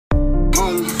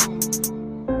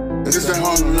that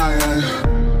Harlem light.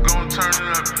 Gon' turn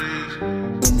it up, please.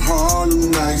 Them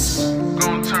Harlem nights.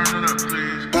 Gon' turn it up,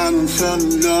 please. I done fell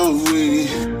in love with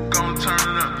it. Gon' turn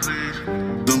it up, please.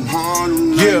 Them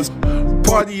Harlem Yeah, nights.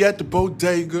 party at the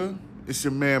bodega. It's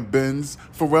your man Benz.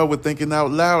 Pharrell with Thinking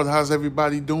Out Loud. How's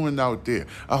everybody doing out there?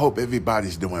 I hope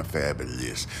everybody's doing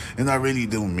fabulous. And I really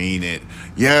do mean it.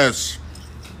 Yes.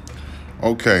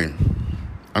 Okay.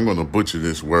 I'm gonna butcher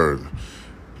this word.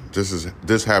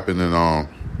 This happened in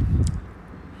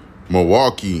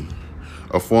Milwaukee.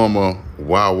 A former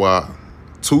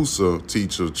Wauwatosa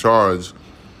teacher charged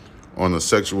on a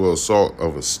sexual assault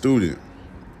of a student.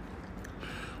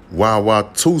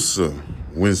 Wauwatosa,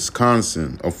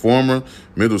 Wisconsin. A former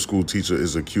middle school teacher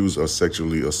is accused of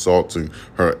sexually assaulting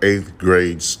her 8th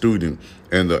grade student,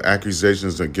 and the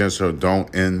accusations against her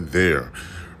don't end there.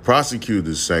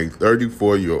 Prosecutors say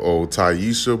 34-year-old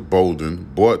Taisha Bolden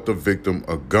bought the victim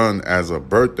a gun as a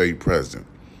birthday present.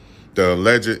 The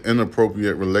alleged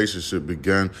inappropriate relationship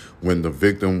began when the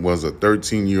victim was a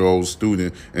 13-year-old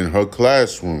student in her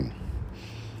classroom.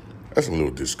 That's a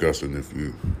little disgusting if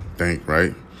you think,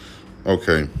 right?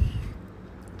 Okay.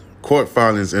 Court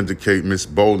filings indicate Miss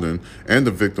Bolden and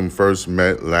the victim first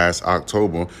met last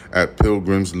October at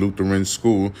Pilgrim's Lutheran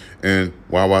School in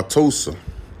Wauwatosa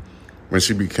when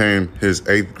she became his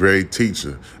 8th grade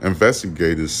teacher.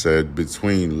 Investigators said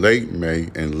between late May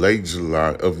and late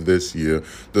July of this year,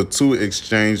 the two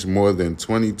exchanged more than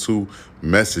 22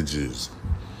 messages.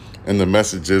 In the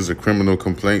messages, a criminal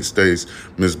complaint states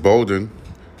Ms. Bolden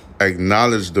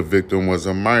acknowledged the victim was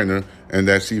a minor and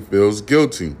that she feels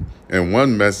guilty. In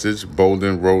one message,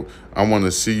 Bolden wrote, "I want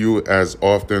to see you as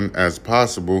often as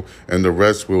possible and the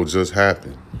rest will just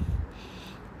happen."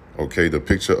 Okay, the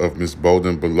picture of Ms.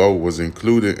 Bolden below was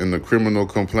included in the criminal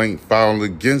complaint filed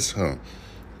against her.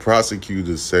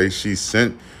 Prosecutors say she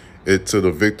sent it to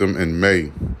the victim in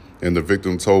May, and the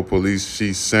victim told police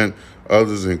she sent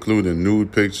others, including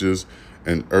nude pictures,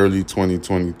 in early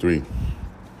 2023.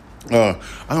 I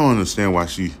don't understand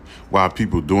why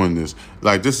people doing this.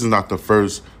 Like, this is not the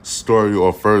first story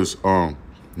or first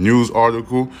news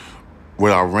article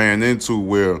where I ran into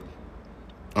where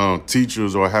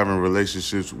teachers are having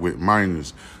relationships with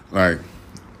minors. Like,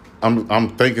 I'm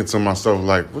thinking to myself,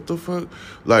 like, what the fuck?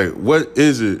 Like, what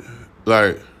is it?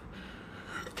 Like,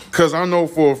 because I know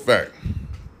for a fact,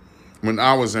 when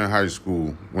I was in high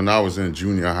school, when I was in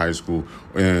junior high school,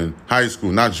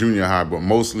 not junior high, but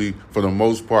mostly, for the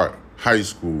most part, high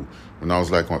school, when I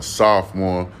was like a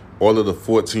sophomore, all of the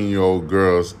 14-year-old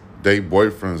girls, their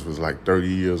boyfriends was like 30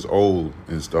 years old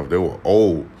and stuff. They were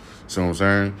old. See what I'm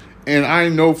saying? And I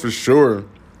know for sure,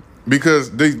 because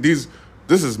this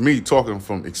is me talking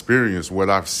from experience, what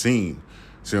I've seen.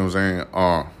 See what I'm saying?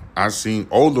 I've seen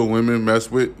older women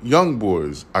mess with young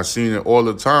boys. I've seen it all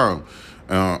the time.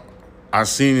 I've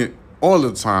seen it all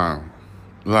the time.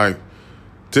 Like,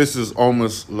 this is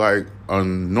almost like a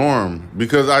norm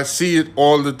because I see it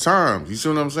all the time. You see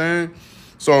what I'm saying?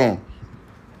 So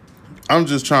I'm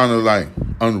just trying to like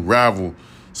unravel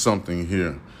something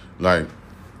here. Like,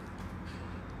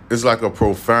 it's like a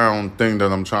profound thing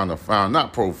that I'm trying to find.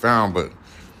 Not profound, but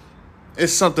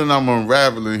it's something I'm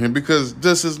unraveling here because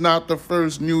this is not the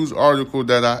first news article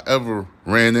that I ever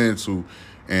ran into.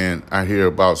 And I hear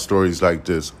about stories like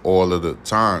this all of the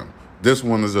time. This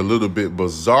one is a little bit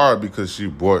bizarre because she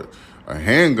bought a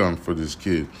handgun for this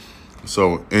kid.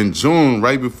 So in June,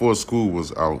 right before school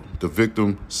was out, the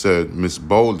victim said Miss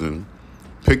Bolden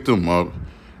picked him up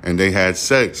and they had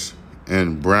sex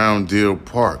in Brown Deer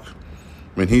Park.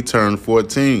 When he turned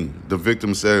 14, the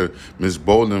victim said Miss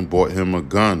Bolden bought him a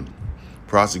gun.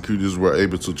 Prosecutors were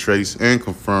able to trace and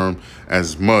confirm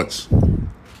as much.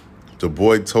 The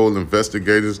boy told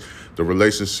investigators the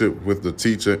relationship with the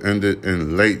teacher ended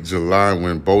in late July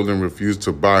when Bolden refused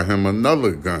to buy him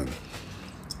another gun.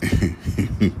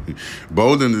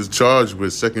 Bolden is charged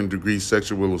with second-degree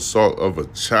sexual assault of a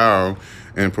child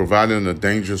and providing a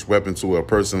dangerous weapon to a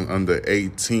person under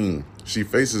 18. She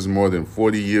faces more than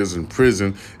 40 years in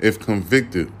prison if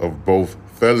convicted of both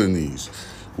felonies.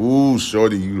 Ooh,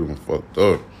 shorty, you done fucked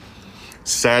up.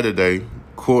 Saturday,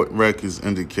 court records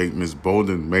indicate Ms.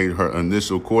 Bolden made her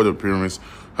initial court appearance.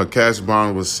 Her cash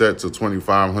bond was set to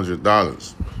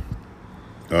 $2,500.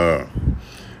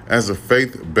 As a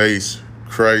faith-based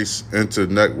Christ-centered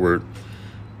network,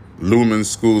 Lumen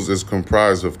Schools is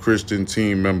comprised of Christian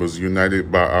team members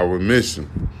united by our mission.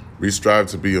 We strive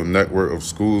to be a network of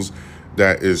schools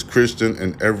that is Christian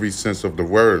in every sense of the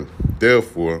word.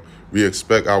 Therefore, we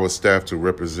expect our staff to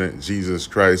represent Jesus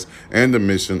Christ and the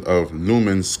mission of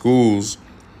Lumen Schools,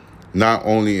 not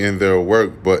only in their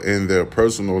work, but in their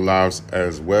personal lives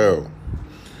as well.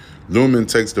 Lumen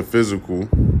takes the physical,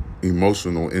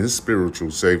 emotional, and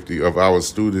spiritual safety of our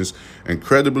students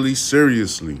incredibly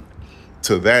seriously.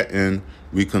 To that end,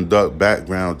 we conduct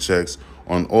background checks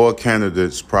on all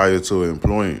candidates prior to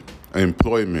employment.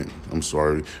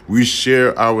 We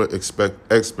share our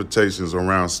expectations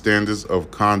around standards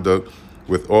of conduct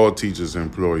with all teachers,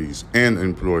 employees, and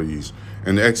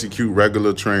execute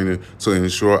regular training to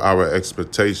ensure our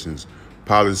expectations,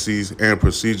 policies, and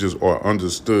procedures are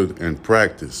understood and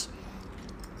practiced.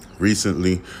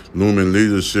 Recently, Lumen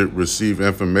leadership received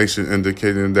information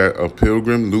indicating that a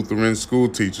Pilgrim Lutheran school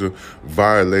teacher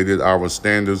violated our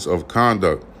standards of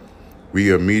conduct.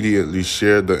 We immediately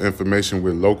shared the information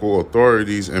with local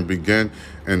authorities and began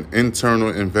an internal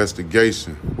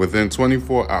investigation. Within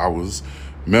 24 hours,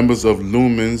 members of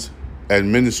Lumen's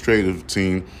administrative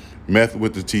team met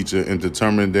with the teacher and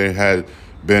determined there had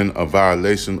been a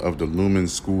violation of the Lumen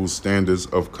school standards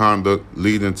of conduct,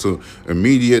 leading to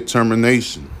immediate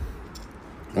termination.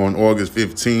 On August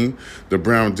 15, the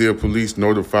Brown Deer Police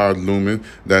notified Lumen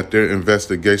that their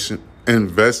investigation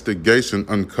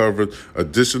uncovered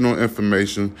additional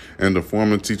information and the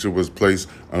former teacher was placed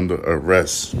under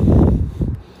arrest.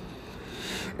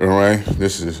 All right,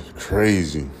 this is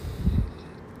crazy.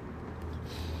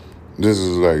 This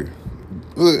is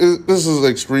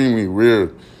extremely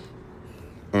weird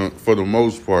for the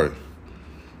most part.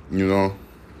 You know,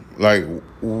 like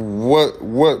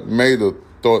what made her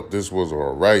thought this was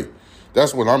all right?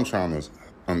 That's what I'm trying to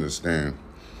understand.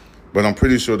 But I'm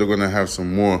pretty sure they're going to have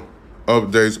some more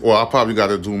updates, or I probably got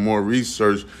to do more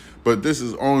research. But this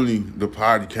is only the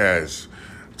podcast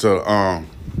to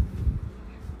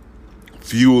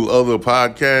fuel other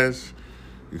podcasts,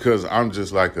 because I'm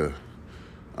just like a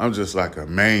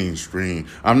mainstream.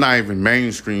 I'm not even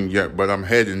mainstream yet, but I'm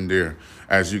heading there,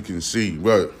 as you can see.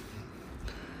 But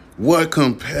what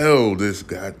compelled this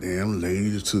goddamn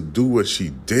lady to do what she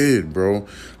did, bro?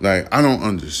 Like, I don't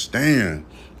understand.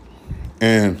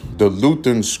 And the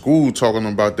Lutheran school talking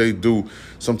about they do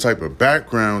some type of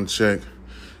background check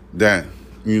that,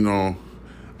 you know,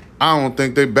 I don't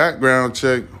think they background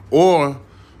check or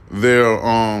their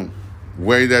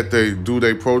way that they do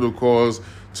their protocols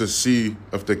to see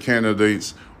if the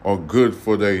candidates are good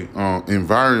for their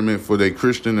environment, for their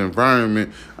Christian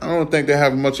environment. I don't think they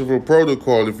have much of a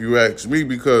protocol, if you ask me,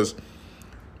 because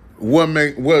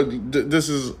this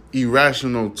is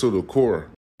irrational to the core.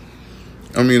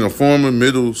 I mean, a former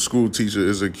middle school teacher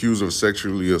is accused of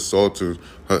sexually assaulting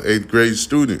her 8th grade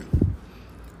student.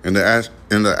 And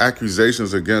the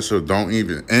accusations against her don't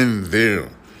even end there.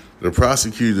 The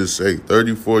prosecutors say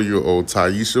 34-year-old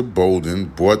Taisha Bolden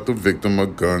bought the victim a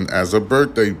gun as a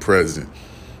birthday present.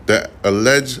 The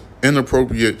alleged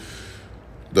inappropriate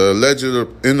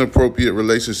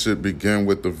relationship began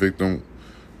with the victim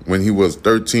when he was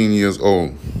 13 years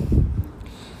old.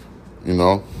 You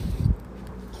know,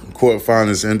 court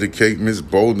findings indicate Ms.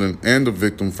 Bolden and the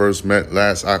victim first met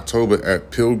last October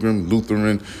at Pilgrim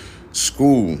Lutheran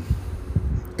School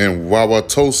in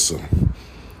Wauwatosa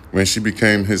when she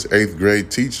became his 8th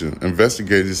grade teacher.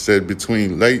 Investigators said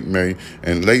between late May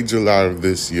and late July of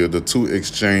this year, the two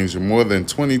exchanged more than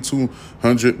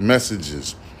 2,200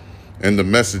 messages. In the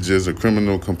messages, a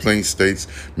criminal complaint states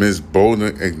Ms.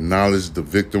 Bolden acknowledged the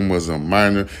victim was a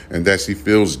minor and that she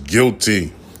feels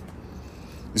guilty.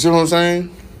 You see what I'm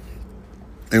saying?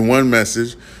 In one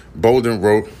message, Bolden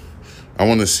wrote, "I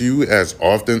want to see you as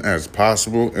often as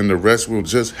possible and the rest will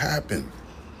just happen."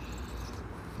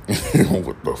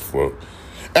 What the fuck?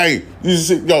 Hey, you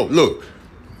see, look,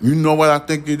 you know what I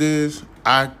think it is?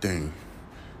 I think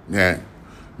that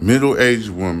middle-aged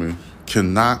women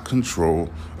cannot control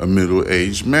a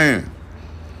middle-aged man.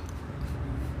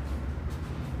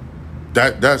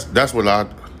 That's what I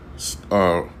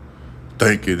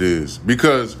think it is.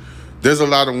 Because there's a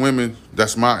lot of women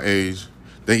that's my age,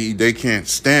 they can't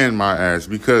stand my ass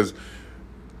because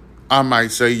I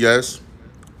might say yes,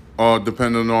 or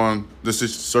depending on the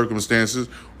circumstances,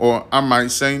 or I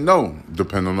might say no,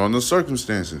 depending on the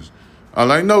circumstances. I'm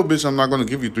like, no, bitch, I'm not going to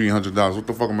give you $300. What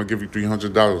the fuck am I going to give you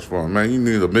 $300 for? Man, you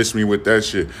need to miss me with that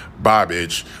shit. Bye,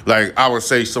 bitch. Like, I would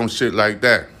say some shit like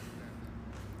that.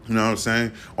 You know what I'm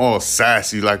saying? All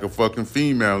sassy like a fucking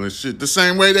female and shit. The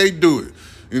same way they do it.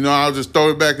 You know, I'll just throw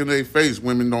it back in their face.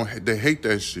 Women they hate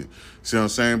that shit. See what I'm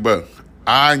saying? But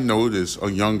I notice a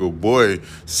younger boy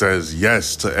says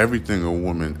yes to everything a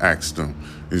woman asks them.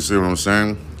 You see what I'm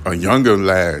saying? A younger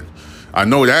lad. I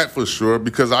know that for sure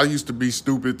because I used to be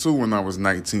stupid too when I was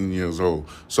 19 years old.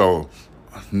 So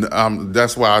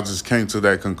that's why I just came to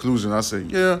that conclusion. I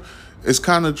said, yeah, it's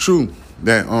kind of true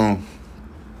that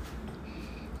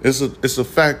it's a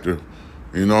factor,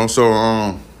 you know.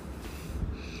 So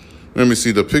Let me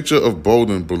see the picture of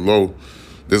Bolden below.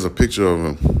 There's a picture of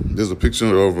him. There's a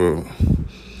picture of her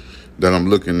that I'm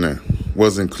looking at.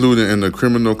 Was included in the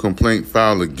criminal complaint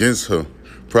filed against her.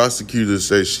 Prosecutors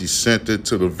say she sent it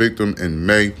to the victim in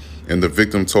May, and the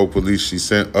victim told police she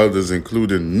sent others,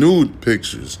 including nude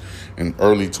pictures, in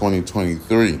early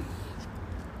 2023.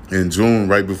 In June,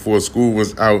 right before school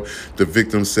was out, the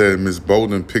victim said Ms.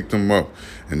 Bolden picked him up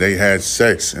and they had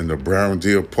sex in the Brown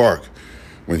Deer Park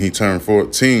when he turned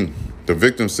 14. The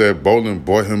victim said Bolden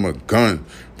bought him a gun.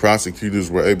 Prosecutors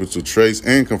were able to trace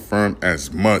and confirm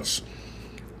as much.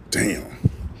 Damn.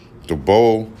 The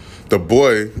boy,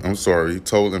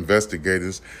 told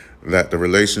investigators that the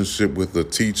relationship with the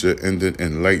teacher ended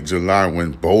in late July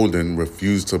when Bolden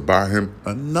refused to buy him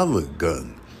another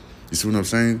gun. You see what I'm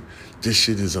saying? This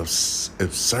shit is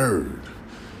absurd.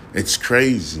 It's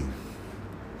crazy.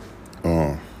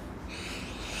 I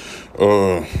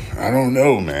don't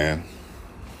know, man.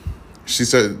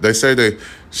 They say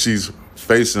she's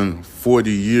facing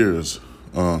 40 years.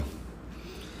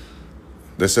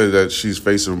 They say that she's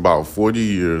facing about 40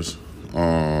 years.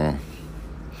 Let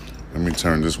me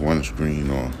turn this one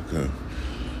screen on. Okay.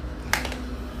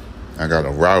 I got a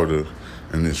router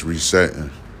and it's resetting.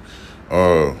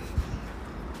 I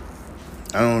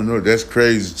don't know. That's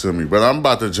crazy to me. But I'm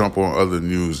about to jump on other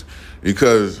news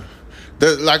because,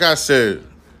 like I said,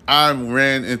 I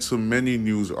ran into many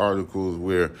news articles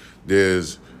where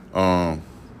there's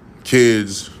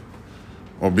kids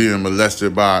are being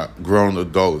molested by grown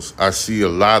adults. I see a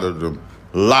lot of them,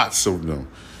 lots of them,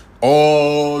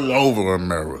 all over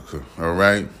America, all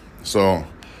right? So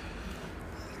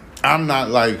I'm not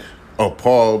like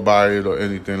appalled by it or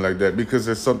anything like that because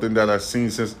it's something that I've seen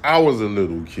since I was a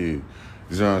little kid.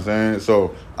 You know what I'm saying?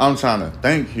 So I'm trying to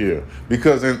think here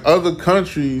because in other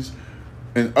countries,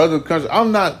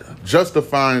 I'm not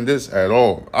justifying this at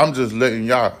all. I'm just letting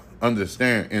y'all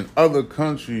understand. In other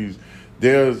countries,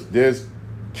 there's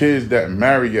kids that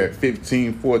marry at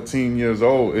 15, 14 years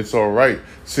old. It's all right.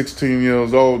 16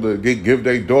 years old to give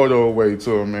their daughter away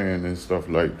to a man and stuff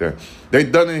like that. They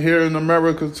done it here in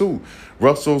America too.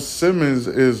 Russell Simmons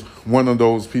is one of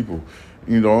those people.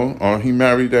 You know, he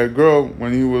married that girl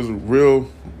when he was real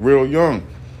young.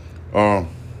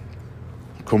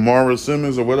 Kamara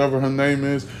Simmons or whatever her name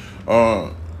is.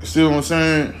 See what I'm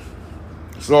saying?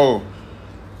 So,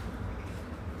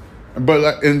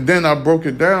 and then I broke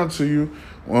it down to you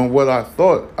on what I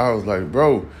thought. I was like,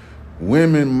 bro,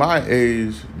 women my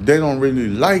age, they don't really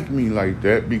like me like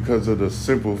that because of the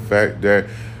simple fact that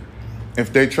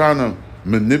if they trying to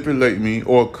manipulate me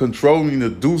or control me to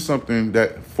do something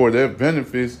that for their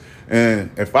benefits,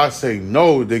 and if I say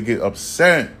no, they get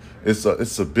upset. It's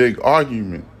a big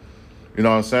argument. You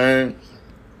know what I'm saying?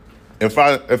 If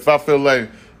I feel like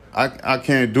I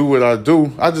can't do what I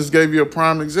do, I just gave you a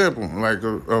prime example. Like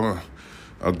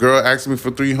a girl asked me for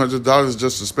 $300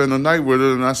 just to spend the night with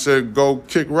her, and I said, go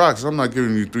kick rocks. I'm not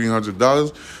giving you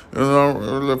 $300. You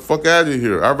know, fuck out of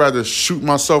here. I'd rather shoot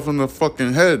myself in the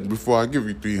fucking head before I give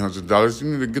you $300. You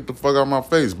need to get the fuck out of my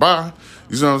face. Bye.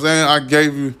 You see what I'm saying? I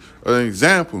gave you an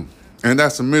example, and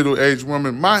that's a middle-aged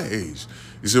woman my age.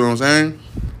 You see what I'm saying?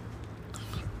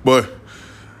 But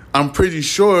I'm pretty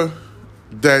sure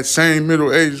that same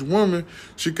middle-aged woman,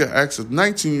 she could ask a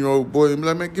 19-year-old boy and be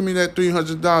like, man, give me that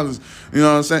 $300. You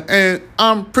know what I'm saying? And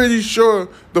I'm pretty sure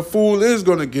the fool is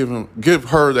going to give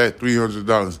her that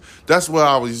 $300. That's why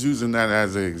I was using that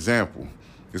as an example.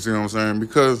 You see what I'm saying?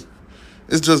 Because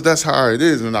it's just, that's how it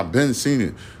is. And I've been seeing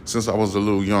it since I was a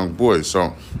little young boy.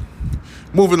 So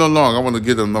moving along, I want to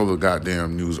get another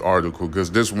goddamn news article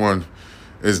because this one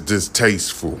is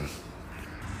distasteful.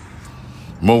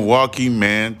 Milwaukee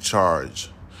man charged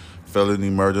felony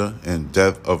murder and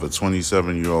death of a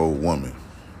 27-year-old woman.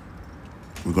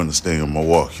 We're going to stay in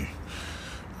Milwaukee.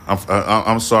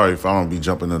 I'm sorry if I don't be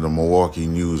jumping into Milwaukee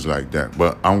news like that,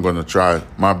 but I'm going to try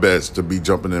my best to be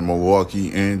jumping in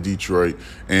Milwaukee and Detroit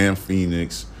and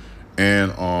Phoenix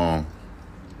and oh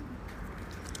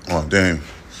damn.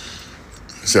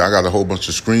 See, I got a whole bunch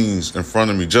of screens in front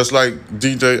of me, just like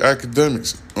DJ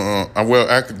Academics.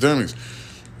 Academics.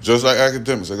 Just like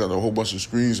Academics, I got a whole bunch of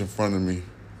screens in front of me,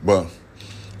 but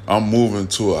I'm moving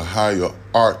to a higher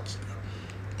art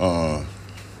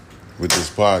with this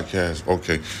podcast.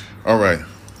 Okay, all right.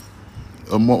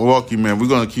 Milwaukee, man, we're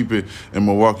going to keep it in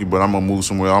Milwaukee, but I'm going to move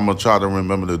somewhere. I'm going to try to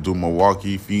remember to do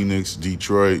Milwaukee, Phoenix,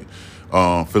 Detroit,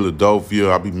 Philadelphia.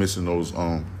 I'll be missing those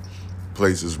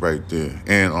places right there.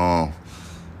 And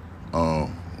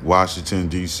Washington,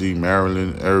 D.C.,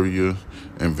 Maryland area,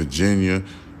 and Virginia.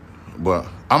 But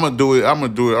I'm going to do it. I'm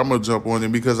going to jump on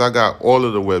it because I got all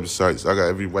of the websites. I got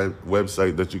every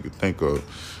website that you could think of.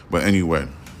 But anyway,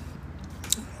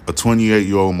 A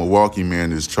 28-year-old Milwaukee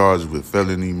man is charged with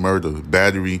felony murder,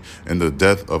 battery, and the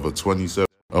death of a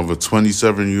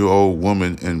 27-year-old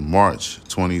woman in March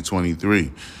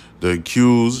 2023. The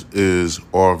accused is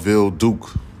Orville Duke.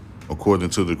 According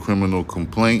to the criminal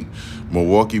complaint,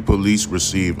 Milwaukee police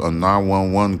received a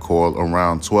 911 call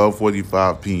around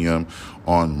 12:45 p.m.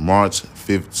 on March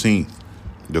 15th.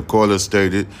 The caller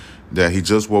stated that he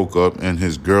just woke up and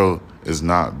his girl is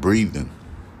not breathing.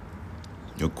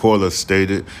 The caller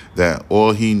stated that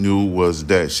all he knew was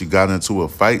that she got into a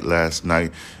fight last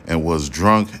night and was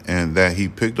drunk, and that he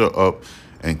picked her up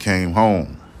and came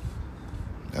home.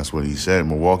 That's what he said.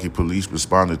 Milwaukee police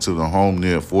responded to the home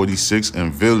near 46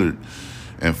 and Villard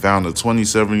and found a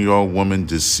 27-year-old woman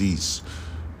deceased.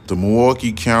 The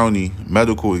Milwaukee County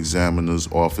Medical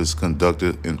Examiner's Office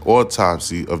conducted an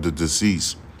autopsy of the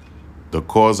deceased. The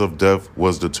cause of death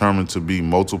was determined to be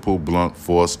multiple blunt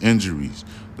force injuries,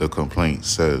 the complaint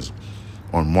says.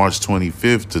 On March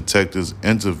 25th, detectives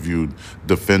interviewed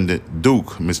defendant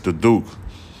Duke, Mr. Duke.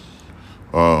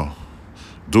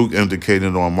 Duke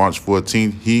indicated on March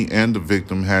 14th he and the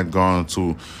victim had gone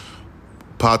to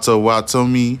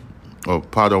Potawatomi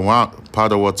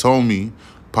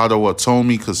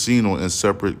Casino in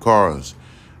separate cars.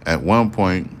 At one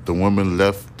point, the woman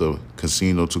left the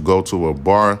casino to go to a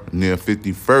bar near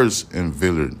 51st and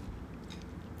Villard.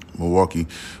 Milwaukee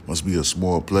must be a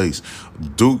small place.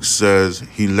 Duke says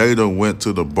he later went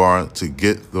to the bar to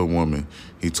get the woman.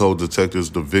 He told detectives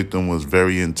the victim was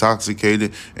very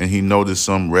intoxicated and he noticed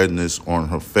some redness on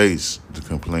her face, the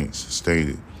complaints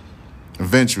stated.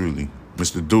 Eventually,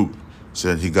 Mr. Duke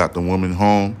said he got the woman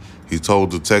home. He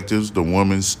told detectives the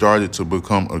woman started to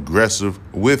become aggressive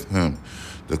with him,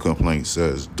 the complaint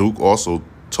says. Duke also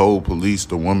told police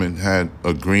the woman had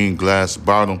a green glass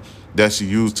bottle that she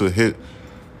used to hit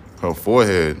her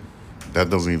forehead. That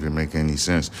doesn't even make any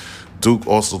sense. Duke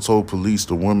also told police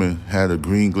the woman had a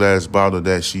green glass bottle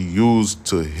that she used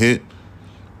to hit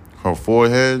her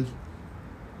forehead.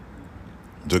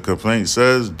 The complaint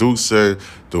says Duke said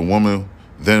the woman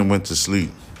then went to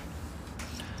sleep.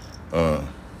 I'm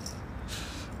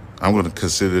going to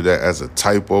consider that as a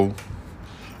typo.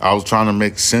 I was trying to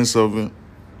make sense of it.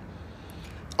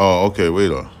 Oh, okay,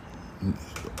 wait up.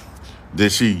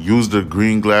 Did she use the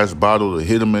green glass bottle to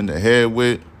hit him in the head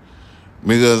with?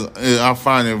 Because I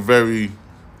find it very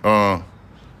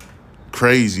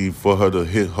crazy for her to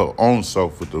hit her own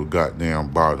self with the goddamn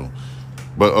bottle.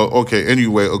 But okay,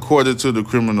 anyway, according to the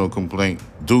criminal complaint,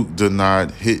 Duke denied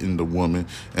hitting the woman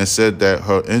and said that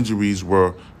her injuries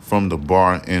were from the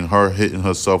bar and her hitting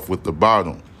herself with the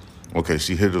bottle. Okay,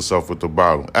 she hit herself with the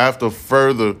bottle. After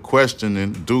further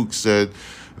questioning, Duke said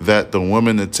that the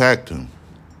woman attacked him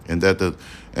and that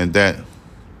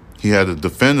he had to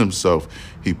defend himself.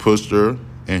 He pushed her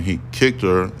and he kicked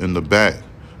her in the back.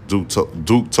 Duke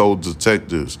told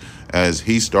detectives as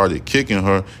he started kicking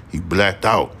her, he blacked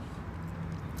out.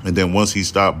 And then once he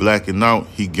stopped blacking out,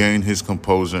 he gained his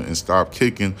composure and stopped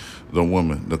kicking the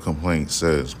woman, the complaint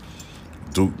says.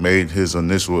 Duke made his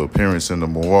initial appearance in the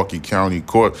Milwaukee County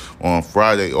Court on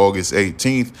Friday, August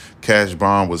 18th. Cash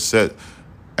bond was set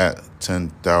at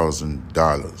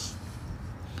 $10,000.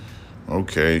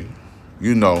 Okay,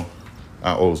 you know,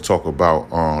 I always talk about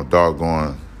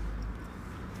doggone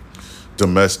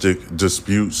domestic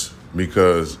disputes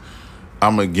because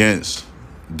I'm against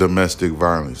domestic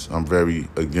violence. I'm very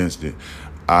against it.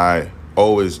 I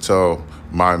always tell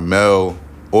my male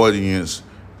audience,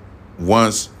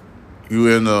 once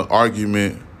you're in an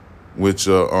argument with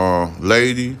your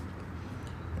lady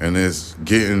and it's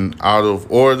getting out of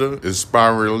order, it's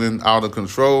spiraling out of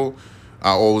control,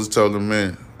 I always tell the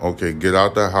men, okay, get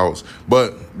out the house.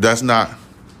 But that's not,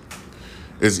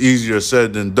 it's easier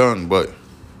said than done, but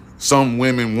some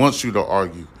women want you to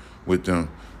argue with them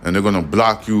and they're going to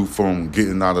block you from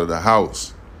getting out of the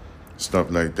house,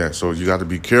 stuff like that. So you got to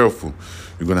be careful.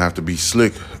 You're going to have to be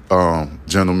slick,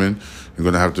 gentlemen. You're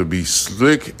going to have to be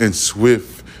slick and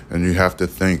swift, and you have to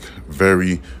think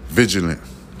very vigilant.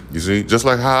 You see, just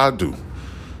like how I do.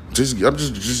 I'm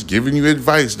just giving you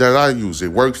advice that I use.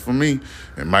 It works for me.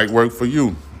 It might work for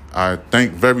you. I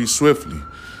think very swiftly.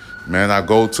 Man, I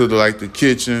go to the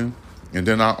kitchen, and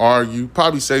then I argue,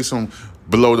 probably say some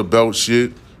below the belt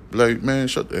shit. Like, man,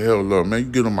 shut the hell up, man.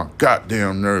 You get on my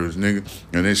goddamn nerves, nigga.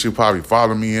 And then she'll probably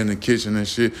follow me in the kitchen and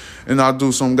shit. And I'll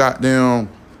do some goddamn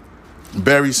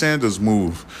Barry Sanders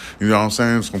move. You know what I'm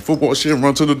saying? Some football shit,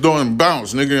 run to the door and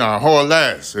bounce, nigga. I haul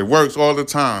ass. It works all the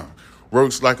time.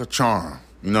 Works like a charm.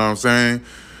 You know what I'm saying?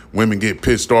 Women get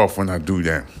pissed off when I do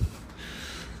that.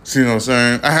 See what I'm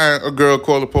saying? I had a girl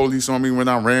call the police on me when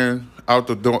I ran out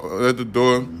the door at the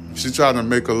door. She tried to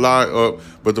make a lie up,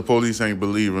 but the police ain't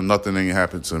believe her. Nothing ain't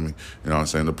happened to me. You know what I'm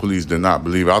saying? The police did not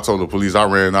believe her. I told the police I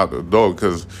ran out the door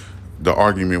because the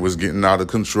argument was getting out of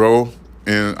control,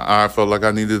 and I felt like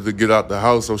I needed to get out the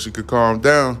house so she could calm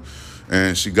down.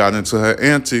 And she got into her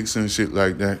antics and shit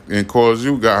like that and caused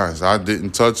you guys. I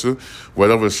didn't touch her.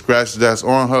 Whatever scratch that's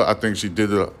on her, I think she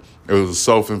did it. It was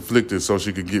self-inflicted so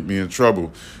she could get me in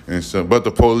trouble. And so, but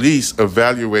the police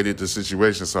evaluated the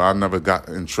situation, so I never got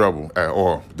in trouble at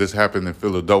all. This happened in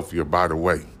Philadelphia, by the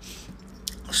way.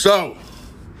 So,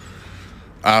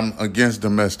 I'm against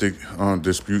domestic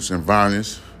disputes and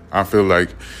violence. I feel like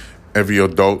every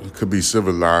adult could be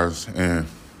civilized, and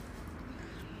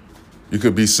you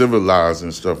could be civilized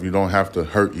and stuff. You don't have to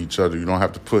hurt each other. You don't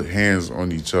have to put hands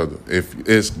on each other. If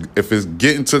it's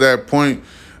getting to that point,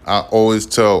 I always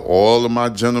tell all of my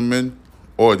gentlemen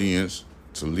audience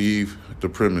to leave the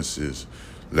premises.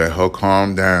 Let her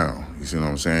calm down. You see what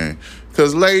I'm saying?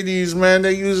 Because ladies, man,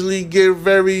 they usually get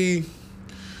very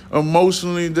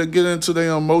emotionally, they get into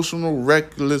their emotional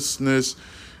recklessness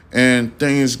and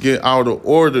things get out of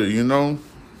order, you know?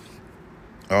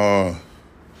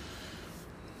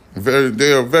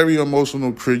 They are very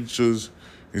emotional creatures.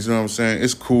 You see what I'm saying?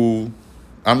 It's cool.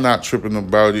 I'm not tripping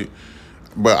about it.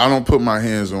 But I don't put my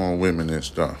hands on women and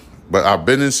stuff. But I've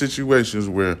been in situations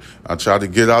where I tried to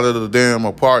get out of the damn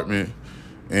apartment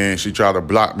and she tried to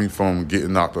block me from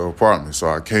getting out the apartment. So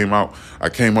I came up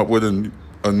with a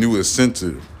new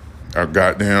incentive. I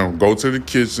goddamn go to the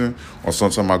kitchen, or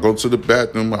sometimes I go to the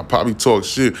bathroom. I probably talk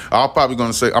shit. I'm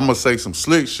gonna say some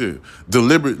slick shit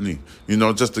deliberately, you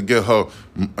know, just to get her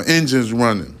engines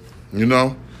running, you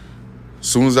know. As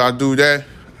soon as I do that,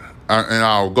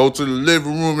 I'll go to the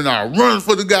living room and I'll run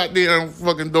for the goddamn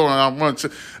fucking door and I'll run.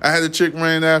 I had a chick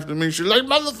ran after me. She's like,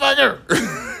 motherfucker.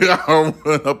 I'll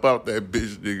run up out that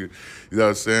bitch, nigga. You know what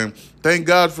I'm saying? Thank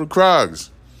God for Crocs.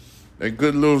 They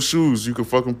good little shoes. You can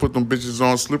fucking put them bitches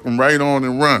on, slip them right on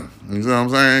and run. You know what I'm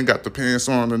saying? Got the pants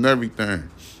on and everything.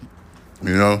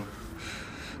 You know?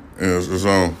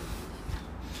 So,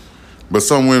 but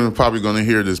some women probably going to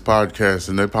hear this podcast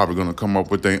and they're probably going to come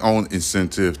up with their own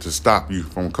incentive to stop you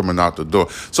from coming out the door.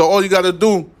 So all you got to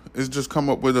do is just come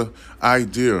up with an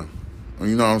idea.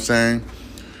 You know what I'm saying?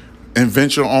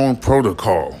 Invent your own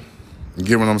protocol. You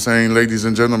get what I'm saying, ladies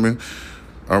and gentlemen?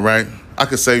 All right? I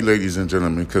could say ladies and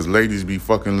gentlemen because ladies be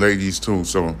fucking ladies too.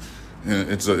 So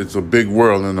it's a big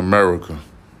world in America.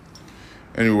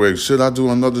 Anyway, should I do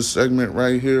another segment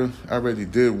right here? I already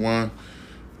did one.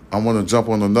 I want to jump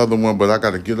on another one, but I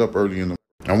got to get up early in the...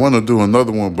 I want to do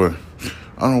another one, but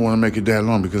I don't want to make it that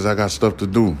long because I got stuff to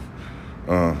do.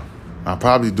 I'll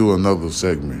probably do another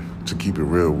segment to keep it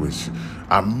real with you.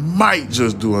 I might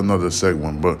just do another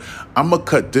segment, but I'm going to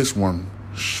cut this one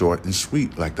short and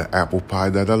sweet like the apple pie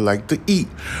that I like to eat.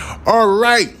 All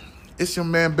right. It's your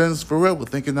man Benz Forever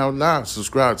Thinking Out Loud.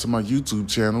 Subscribe to my YouTube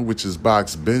channel, which is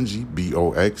Box Benji,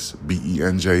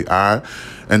 BoxBenji.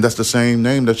 And that's the same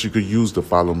name that you could use to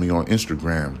follow me on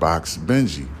Instagram, Box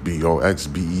Benji,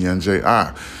 BoxBenji.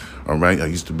 All right, I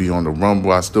used to be on the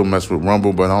Rumble. I still mess with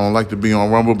Rumble, but I don't like to be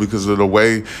on Rumble because of the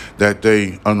way that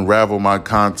they unravel my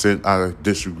content. I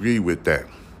disagree with that.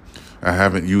 I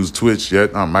haven't used Twitch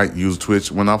yet. I might use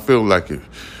Twitch when I feel like it.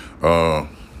 I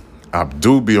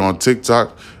do be on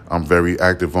TikTok. I'm very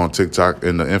active on TikTok,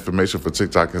 and the information for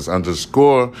TikTok is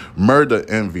 _murder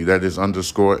envy. That is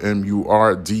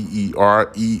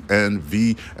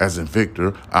 _MURDERENV as in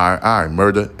Victor, I,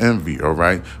 murder envy, all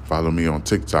right? Follow me on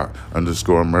TikTok,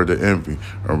 _murder envy,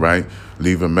 all right?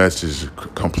 Leave a message,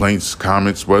 complaints,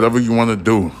 comments, whatever you want to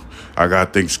do. I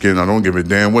got thick skin. I don't give a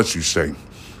damn what you say.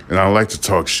 And I like to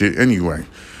talk shit anyway.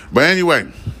 But anyway,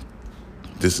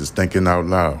 this is Thinking Out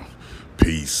Loud.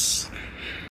 Peace.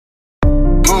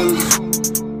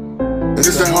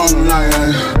 It's that Harlem night.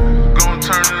 Gon'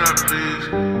 turn it up, please.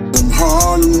 Them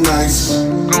Harlem nights.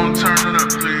 Gon' turn it up,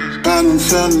 please. I done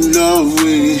fell in love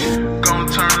with Gon'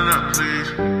 turn it up, please.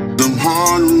 them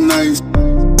Harlem nights.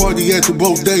 Party at the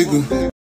bodega.